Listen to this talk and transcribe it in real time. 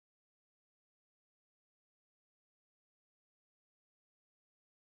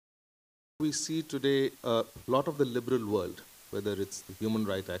We see today a lot of the liberal world, whether it's the human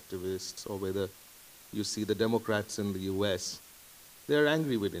rights activists or whether you see the Democrats in the US, they are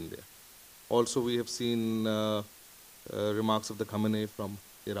angry with India. Also, we have seen remarks of the Khamenei from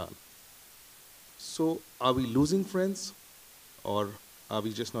Iran. So, are we losing friends, or are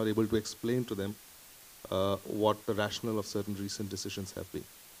we just not able to explain to them what the rationale of certain recent decisions have been?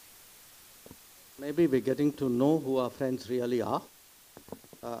 Maybe we're getting to know who our friends really are.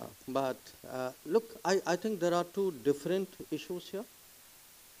 But look, I think there are two different issues here.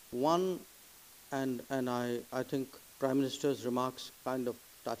 One, and I think Prime Minister's remarks kind of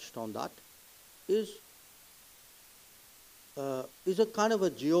touched on that, is a kind of a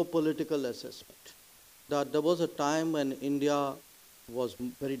geopolitical assessment. That there was a time when India was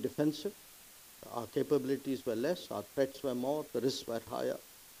very defensive, our capabilities were less, our threats were more, the risks were higher.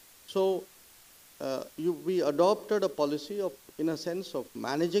 So we adopted a policy of, in a sense, of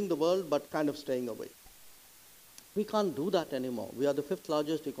managing the world but kind of staying away. We can't do that anymore. We are the 5th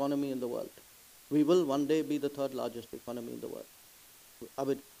largest economy in the world. We will one day be the 3rd largest economy in the world. I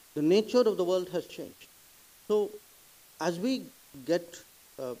mean, the nature of the world has changed. So as we get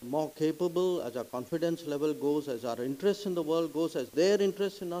more capable, as our confidence level goes, as our interest in the world goes, as their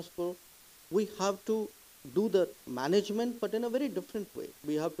interest in us grow, we have to do the management, but in a very different way.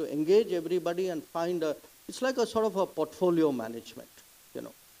 We have to engage everybody and find it's like a sort of a portfolio management.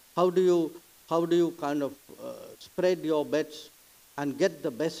 How do you kind of spread your bets and get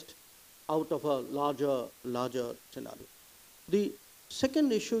the best out of a larger scenario? The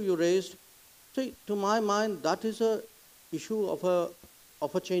second issue you raised, see, to my mind, that is a issue of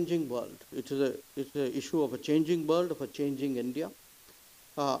a changing world. It's an issue of a changing world, of a changing India.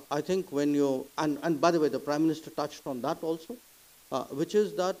 I think when you, and by the way, the Prime Minister touched on that also, which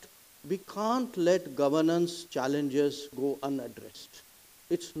is that we can't let governance challenges go unaddressed.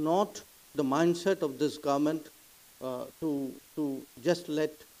 It's not the mindset of this government to just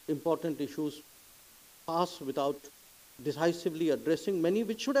let important issues pass without decisively addressing many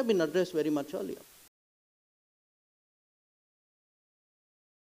which should have been addressed very much earlier.